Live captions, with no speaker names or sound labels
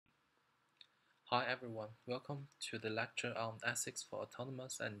Hi everyone, welcome to the lecture on Ethics for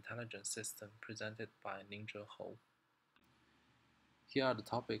Autonomous and Intelligent System presented by Ninja Ho. Here are the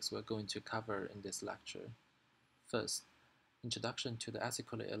topics we're going to cover in this lecture. First, introduction to the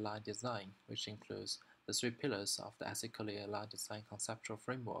ethically aligned design, which includes the three pillars of the ethically aligned design conceptual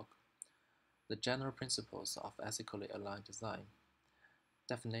framework, the general principles of ethically aligned design,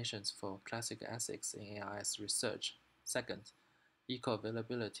 definitions for classical ethics in AIS research. Second,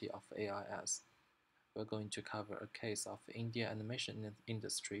 eco-availability of AIS. We're going to cover a case of the Indian animation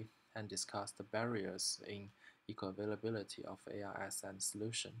industry and discuss the barriers in eco-availability of AIS and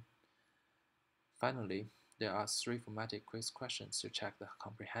solution. Finally, there are three formatic quiz questions to check the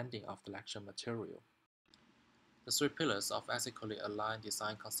comprehending of the lecture material. The three pillars of ethically aligned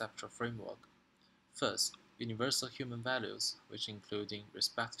design conceptual framework. First, universal human values, which including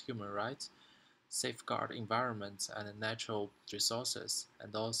respect human rights, safeguard environment and natural resources,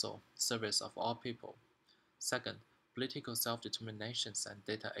 and also service of all people. Second, political self-determinations and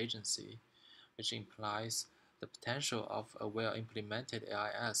data agency, which implies the potential of a well-implemented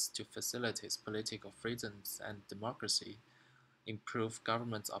AIS to facilitate political freedoms and democracy, improve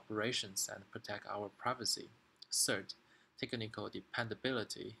government operations, and protect our privacy. Third, technical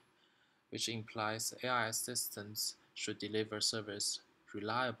dependability, which implies AIS systems should deliver service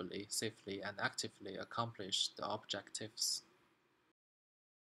reliably, safely, and actively accomplish the objectives.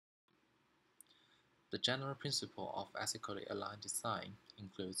 The general principle of ethically aligned design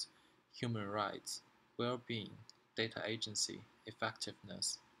includes human rights, well-being, data agency,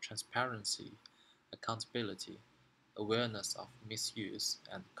 effectiveness, transparency, accountability, awareness of misuse,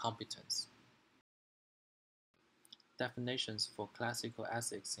 and competence. Definitions for classical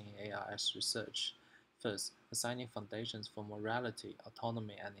ethics in AIS research. First, assigning foundations for morality,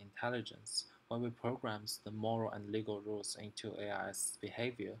 autonomy, and intelligence. When we program the moral and legal rules into AIS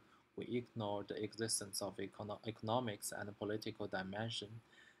behavior, we ignore the existence of economics and political dimension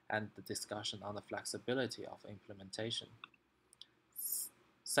and the discussion on the flexibility of implementation.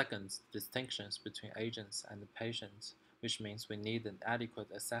 Second, distinctions between agents and patients, which means we need an adequate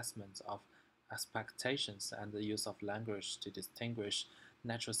assessment of expectations and the use of language to distinguish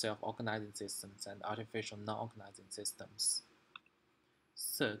natural self-organizing systems and artificial non-organizing systems.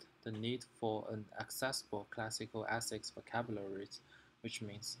 Third, the need for an accessible classical ethics vocabulary, which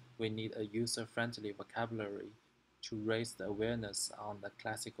means we need a user-friendly vocabulary to raise the awareness on the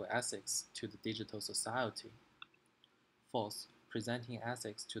classical ethics to the digital society. Fourth, presenting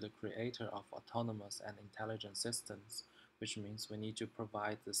ethics to the creator of autonomous and intelligent systems, which means we need to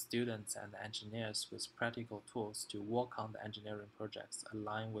provide the students and engineers with practical tools to work on the engineering projects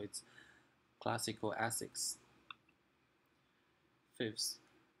aligned with classical ethics. Fifth,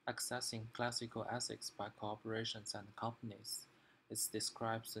 accessing classical ethics by corporations and companies. It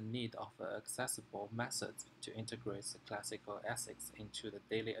describes the need of an accessible method to integrate the classical ethics into the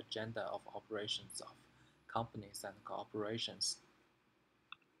daily agenda of operations of companies and corporations.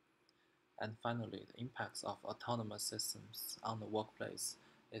 And finally, the impacts of autonomous systems on the workplace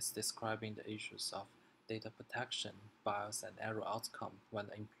is describing the issues of data protection, bias and error outcome when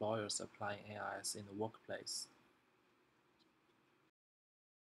the employers applying AIS in the workplace.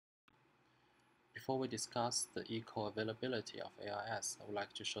 Before we discuss the equal availability of AIS, I would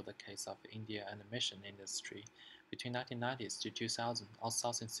like to show the case of the India animation industry. Between 1990s to 2000,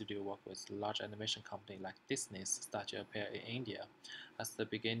 outsourcing studio work with large animation company like Disney started to appear in India. At the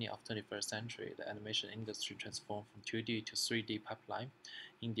beginning of the 21st century, the animation industry transformed from 2D to 3D pipeline.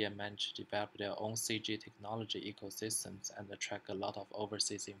 India managed to develop their own CG technology ecosystems and attract a lot of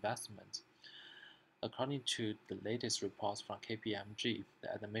overseas investment. According to the latest reports from KPMG,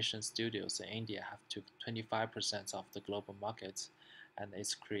 the animation studios in India have took 25% of the global market, and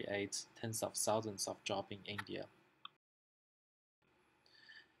it creates tens of thousands of jobs in India.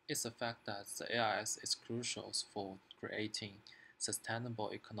 It's a fact that the AIS is crucial for creating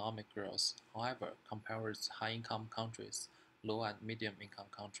sustainable economic growth. However, compared with high-income countries, low and medium-income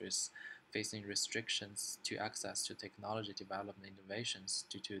countries facing restrictions to access to technology development innovations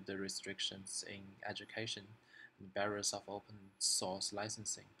due to the restrictions in education and barriers of open source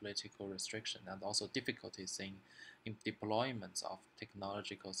licensing, political restriction, and also difficulties in deployment of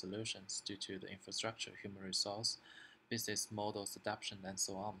technological solutions due to the infrastructure, human resource, business models adoption, and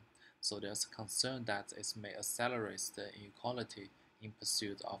so on. So there's a concern that it may accelerate the inequality in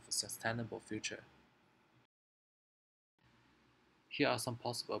pursuit of a sustainable future. Here are some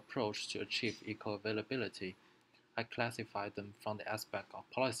possible approaches to achieve equal availability. I classify them from the aspect of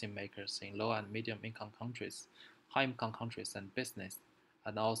policymakers in low and medium income countries, high income countries, and business,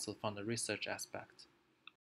 and also from the research aspect.